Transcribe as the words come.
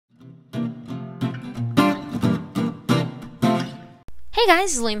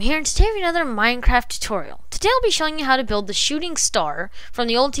guys, Liam here, and today we have another Minecraft tutorial. Today I'll be showing you how to build the shooting star from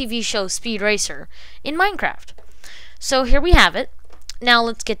the old TV show Speed Racer in Minecraft. So here we have it. Now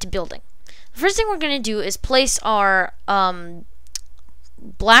let's get to building. The first thing we're going to do is place our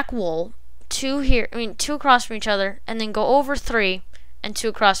black wool two across from each other, and then go over 3 and 2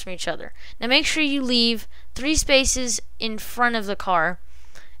 across from each other. Now make sure you leave 3 spaces in front of the car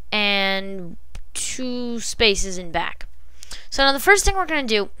and 2 spaces in back. So now the first thing we're going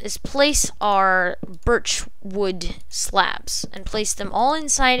to do is place our birch wood slabs and place them all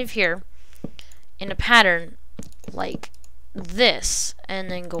inside of here in a pattern like this, and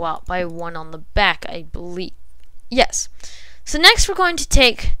then go out by 1 on the back, I believe. Yes. So next we're going to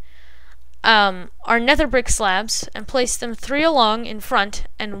take our nether brick slabs and place them 3 along in front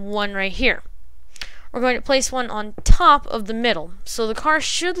and 1 right here. We're going to place 1 on top of the middle, so the car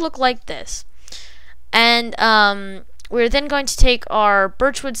should look like this. And we're then going to take our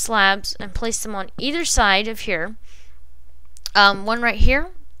birchwood slabs and place them on either side of here. 1 right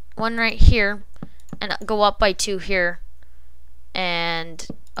here, 1 right here, and go up by 2 here, and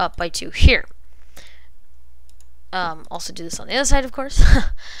up by 2 here. Also do this on the other side, of course.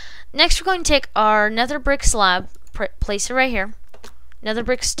 Next, we're going to take our nether brick slab, place it right here. Nether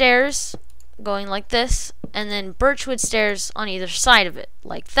brick stairs going like this, and then birchwood stairs on either side of it,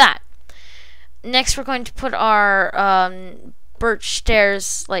 like that. Next, we're going to put our birch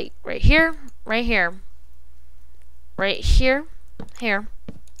stairs like right here, right here, right here,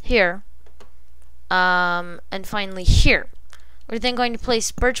 here, and finally here. We're then going to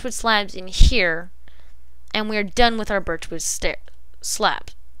place birchwood slabs in here, and we're done with our birchwood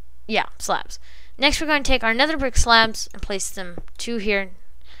slabs. Yeah, slabs. Next, we're going to take our nether brick slabs and place them 2 here,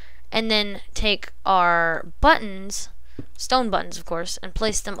 and then take our buttons, stone buttons of course, and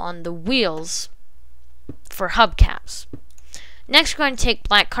place them on the wheels for hubcaps. Next, we're going to take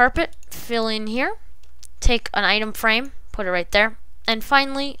black carpet, fill in here, take an item frame, put it right there, and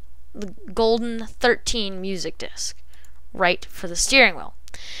finally the golden 13 music disc right for the steering wheel.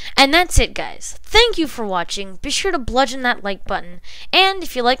 And that's it, guys. Thank you for watching. Be sure to bludgeon that like button, and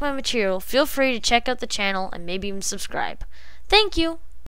if you like my material, feel free to check out the channel and maybe even subscribe. Thank you.